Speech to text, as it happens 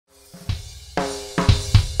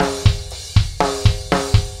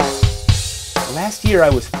Last year I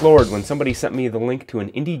was floored when somebody sent me the link to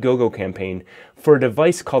an Indiegogo campaign for a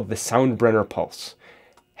device called the Soundbrenner Pulse.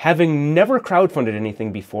 Having never crowdfunded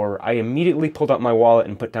anything before, I immediately pulled out my wallet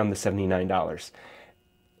and put down the $79.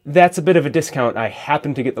 That's a bit of a discount. I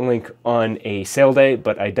happened to get the link on a sale day,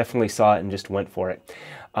 but I definitely saw it and just went for it.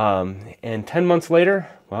 And 10 months later,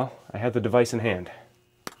 well, I have the device in hand.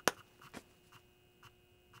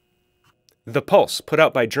 The Pulse, put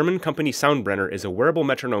out by German company Soundbrenner, is a wearable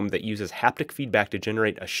metronome that uses haptic feedback to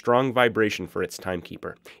generate a strong vibration for its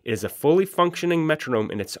timekeeper. It is a fully functioning metronome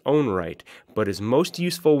in its own right, but is most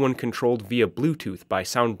useful when controlled via Bluetooth by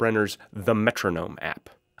Soundbrenner's The Metronome app.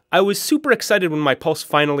 I was super excited when my Pulse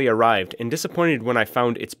finally arrived, and disappointed when I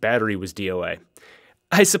found its battery was DOA.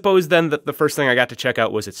 I suppose then that the first thing I got to check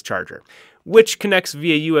out was its charger, which connects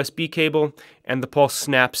via USB cable, and the Pulse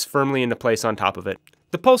snaps firmly into place on top of it.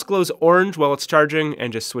 The Pulse glows orange while it's charging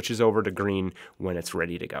and just switches over to green when it's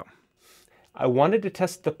ready to go. I wanted to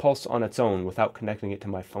test the Pulse on its own without connecting it to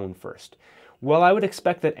my phone first. While I would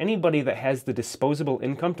expect that anybody that has the disposable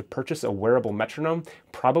income to purchase a wearable metronome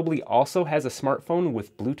probably also has a smartphone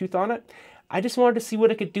with Bluetooth on it, I just wanted to see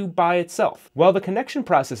what it could do by itself. While the connection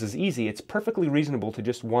process is easy, it's perfectly reasonable to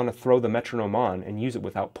just want to throw the metronome on and use it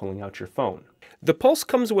without pulling out your phone. The Pulse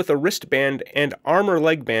comes with a wristband and arm or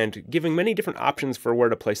leg band, giving many different options for where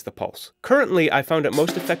to place the Pulse. Currently, I found it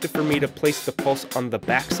most effective for me to place the Pulse on the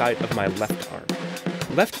back side of my left arm.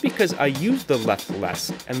 Left because I use the left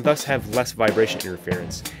less, and thus have less vibration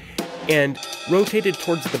interference. And rotated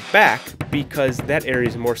towards the back because that area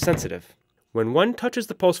is more sensitive. When one touches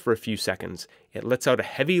the Pulse for a few seconds, it lets out a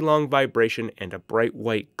heavy long vibration and a bright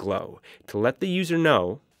white glow to let the user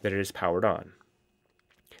know that it is powered on.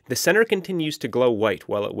 The center continues to glow white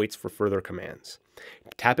while it waits for further commands.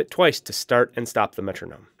 Tap it twice to start and stop the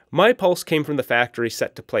metronome. My Pulse came from the factory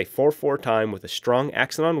set to play 4/4 time with a strong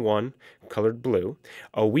accent on 1, colored blue,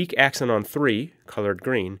 a weak accent on 3, colored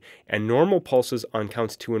green, and normal pulses on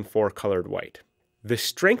counts 2 and 4, colored white. The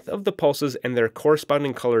strength of the pulses and their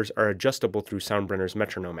corresponding colors are adjustable through Soundbrenner's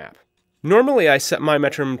metronome app. Normally I set my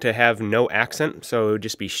metronome to have no accent, so it would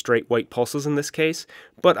just be straight white pulses in this case,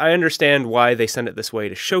 but I understand why they send it this way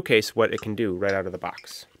to showcase what it can do right out of the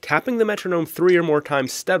box. Tapping the metronome 3 or more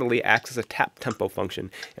times steadily acts as a tap tempo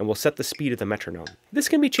function and will set the speed of the metronome. This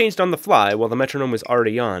can be changed on the fly while the metronome is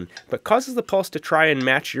already on, but causes the Pulse to try and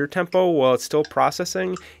match your tempo while it's still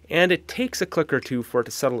processing, and it takes a click or two for it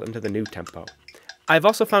to settle into the new tempo. I've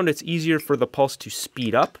also found it's easier for the Pulse to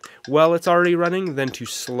speed up while it's already running than to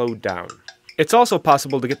slow down. It's also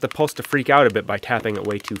possible to get the Pulse to freak out a bit by tapping it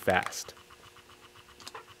way too fast.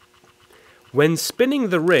 When spinning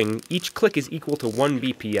the ring, each click is equal to 1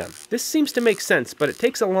 BPM. This seems to make sense, but it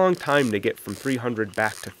takes a long time to get from 300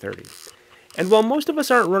 back to 30. And while most of us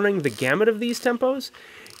aren't running the gamut of these tempos,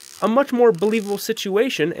 a much more believable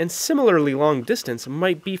situation and similarly long distance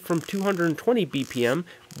might be from 220 BPM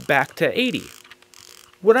back to 80.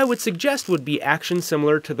 What I would suggest would be action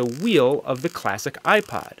similar to the wheel of the classic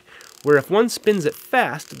iPod, where if one spins it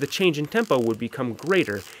fast, the change in tempo would become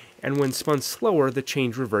greater, and when spun slower, the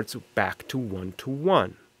change reverts back to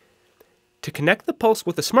 1:1. To connect the Pulse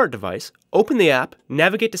with a smart device, open the app,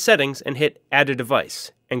 navigate to Settings, and hit Add a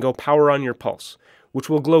Device, and go power on your Pulse, which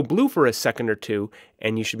will glow blue for a second or two,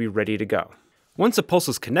 and you should be ready to go. Once a Pulse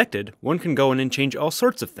is connected, one can go in and change all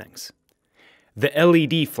sorts of things. The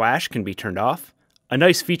LED flash can be turned off. A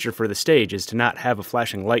nice feature for the stage is to not have a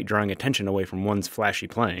flashing light drawing attention away from one's flashy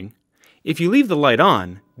playing. If you leave the light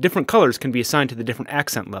on, different colors can be assigned to the different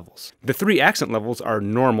accent levels. The 3 accent levels are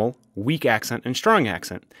normal, weak accent, and strong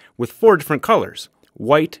accent, with 4 different colors: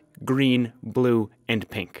 white, green, blue, and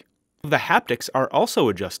pink. The haptics are also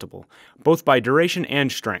adjustable, both by duration and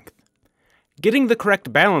strength. Getting the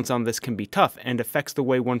correct balance on this can be tough and affects the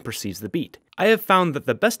way one perceives the beat. I have found that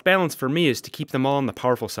the best balance for me is to keep them all on the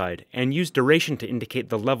powerful side, and use duration to indicate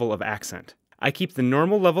the level of accent. I keep the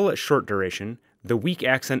normal level at short duration, the weak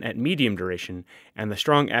accent at medium duration, and the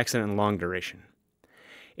strong accent in long duration.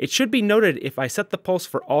 It should be noted if I set the Pulse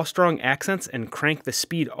for all strong accents and crank the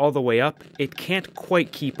speed all the way up, it can't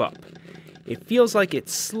quite keep up. It feels like it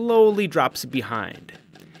slowly drops behind.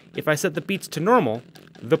 If I set the beats to normal,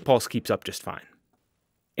 the Pulse keeps up just fine.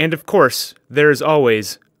 And of course, there is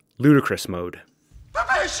always ludicrous mode.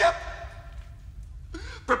 Prepare ship!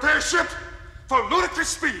 Prepare ship for ludicrous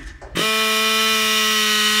speed!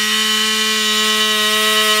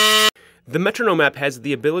 The metronome app has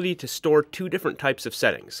the ability to store 2 different types of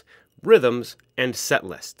settings: rhythms and set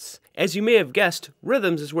lists. As you may have guessed,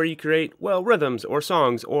 rhythms is where you create, well, rhythms or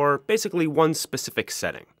songs, or basically one specific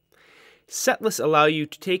setting. Set lists allow you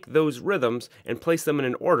to take those rhythms and place them in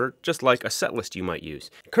an order just like a set list you might use.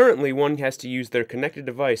 Currently, one has to use their connected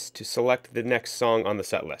device to select the next song on the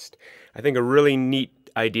set list. I think a really neat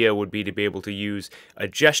idea would be to be able to use a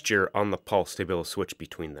gesture on the Pulse to be able to switch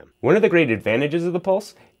between them. One of the great advantages of the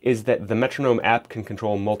Pulse is that the metronome app can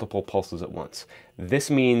control multiple pulses at once. This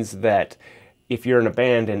means that if you're in a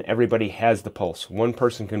band and everybody has the Pulse, one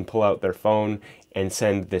person can pull out their phone and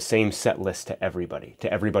send the same set list to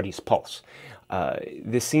everybody's Pulse.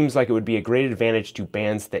 This seems like it would be a great advantage to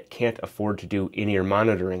bands that can't afford to do in-ear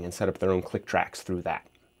monitoring and set up their own click tracks through that.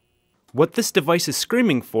 What this device is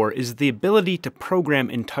screaming for is the ability to program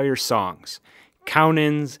entire songs.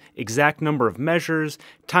 Count-ins, exact number of measures,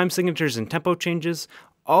 time signatures and tempo changes,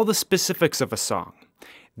 all the specifics of a song.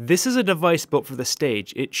 This is a device built for the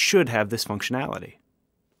stage. It should have this functionality.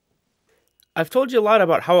 I've told you a lot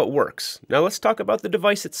about how it works. Now let's talk about the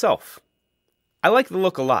device itself. I like the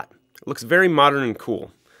look a lot. It looks very modern and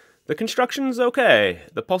cool. The construction's okay.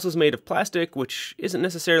 The Pulse is made of plastic, which isn't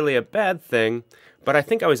necessarily a bad thing, but I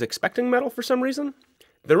think I was expecting metal for some reason.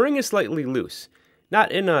 The ring is slightly loose.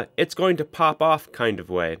 Not in a it's going to pop off kind of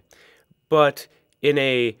way, but in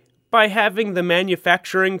a by having the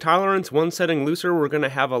manufacturing tolerance one setting looser, we're going to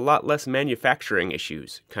have a lot less manufacturing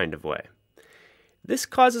issues kind of way. This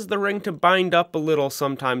causes the ring to bind up a little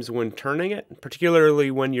sometimes when turning it, particularly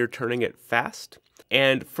when you're turning it fast,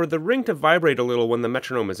 and for the ring to vibrate a little when the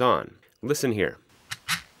metronome is on. Listen here.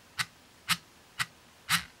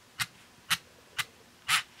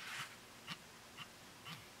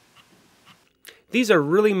 These are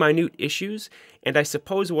really minute issues, and I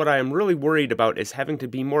suppose what I am really worried about is having to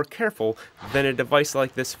be more careful than a device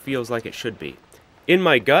like this feels like it should be. In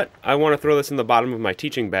my gut, I want to throw this in the bottom of my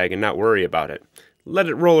teaching bag and not worry about it. Let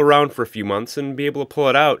it roll around for a few months and be able to pull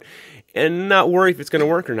it out and not worry if it's going to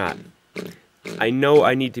work or not. I know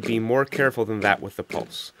I need to be more careful than that with the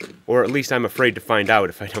Pulse, or at least I'm afraid to find out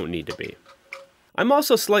if I don't need to be. I'm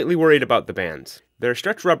also slightly worried about the bands. They're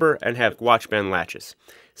stretch rubber and have watch band latches.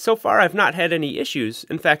 So far I've not had any issues,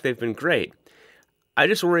 in fact they've been great. I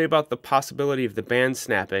just worry about the possibility of the band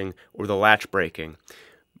snapping or the latch breaking.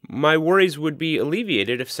 My worries would be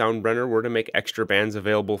alleviated if Soundbrenner were to make extra bands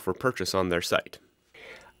available for purchase on their site.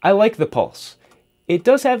 I like the Pulse. It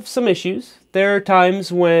does have some issues. There are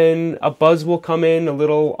times when a buzz will come in a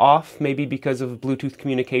little off, maybe because of a Bluetooth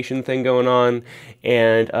communication thing going on,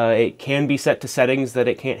 and it can be set to settings that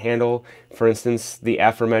it can't handle. For instance, the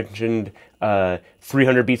aforementioned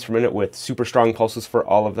 300 beats per minute with super strong pulses for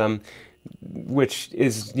all of them, which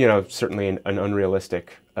is, certainly an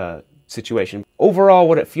unrealistic situation. Overall,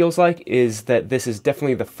 what it feels like is that this is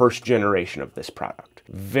definitely the first generation of this product.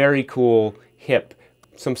 Very cool, hip,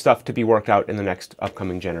 some stuff to be worked out in the next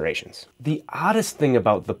upcoming generations. The oddest thing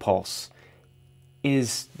about the Pulse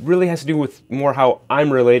really has to do with more how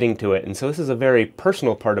I'm relating to it, and so this is a very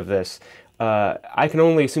personal part of this. I can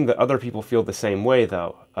only assume that other people feel the same way,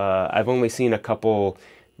 though. I've only seen a couple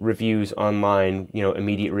reviews online,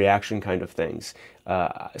 immediate reaction kind of things.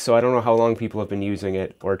 So I don't know how long people have been using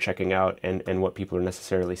it or checking out and what people are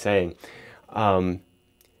necessarily saying. I'm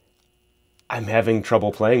having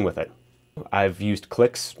trouble playing with it. I've used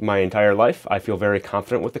clicks my entire life. I feel very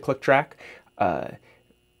confident with the click track.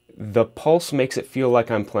 The Pulse makes it feel like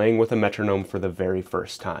I'm playing with a metronome for the very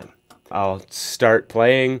first time. I'll start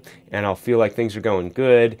playing and I'll feel like things are going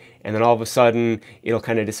good, and then all of a sudden it'll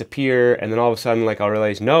kind of disappear, and then all of a sudden I'll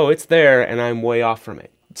realize, no, it's there and I'm way off from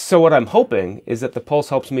it. So what I'm hoping is that the Pulse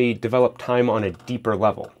helps me develop time on a deeper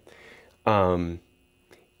level. That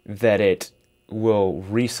it will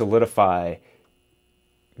re-solidify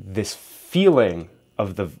this feeling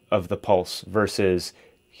of the Pulse versus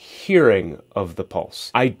hearing of the Pulse.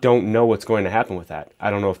 I don't know what's going to happen with that. I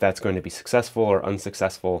don't know if that's going to be successful or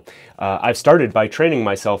unsuccessful. I've started by training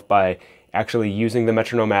myself by actually using the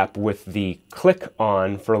metronome app with the click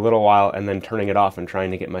on for a little while and then turning it off and trying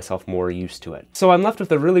to get myself more used to it. So I'm left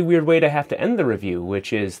with a really weird way to have to end the review,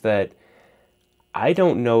 which is that I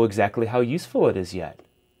don't know exactly how useful it is yet.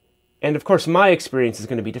 And of course my experience is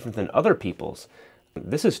going to be different than other people's.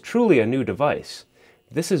 This is truly a new device.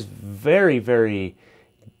 This is very, very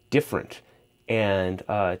different, and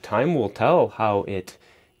time will tell how it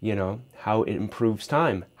improves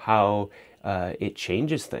time, how it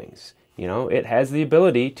changes things. It has the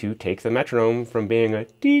ability to take the metronome from being a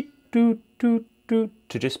deet doot doot doot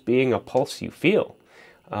to just being a pulse you feel.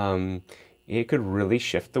 It could really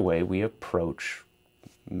shift the way we approach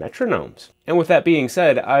metronomes. And with that being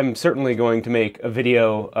said, I'm certainly going to make a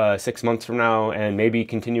video 6 months from now and maybe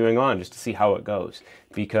continuing on just to see how it goes,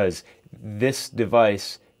 because this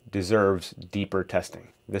device deserves deeper testing.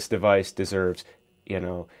 This device deserves,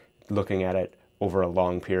 the looking at it over a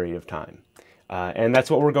long period of time. And that's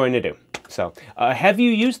what we're going to do. So, have you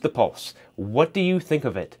used the Pulse? What do you think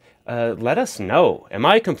of it? Let us know. Am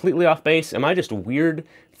I completely off base? Am I just weird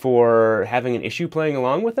for having an issue playing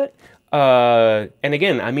along with it? And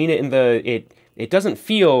again, I mean it in the, it doesn't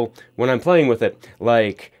feel, when I'm playing with it,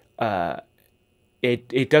 like,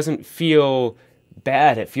 it doesn't feel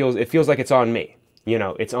bad. It feels like it's on me. You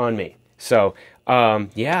know, it's on me. So,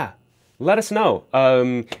 yeah. Let us know.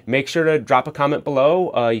 Make sure to drop a comment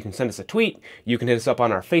below. You can send us a tweet. You can hit us up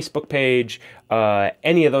on our Facebook page.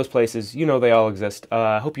 Any of those places, you know they all exist.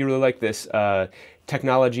 I hope you really like this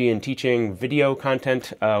technology and teaching video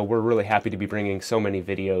content. We're really happy to be bringing so many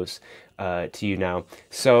videos to you now.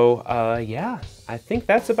 So, yeah, I think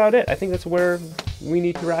that's about it. I think that's where we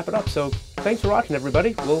need to wrap it up. So, thanks for watching,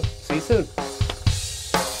 everybody. We'll see you soon.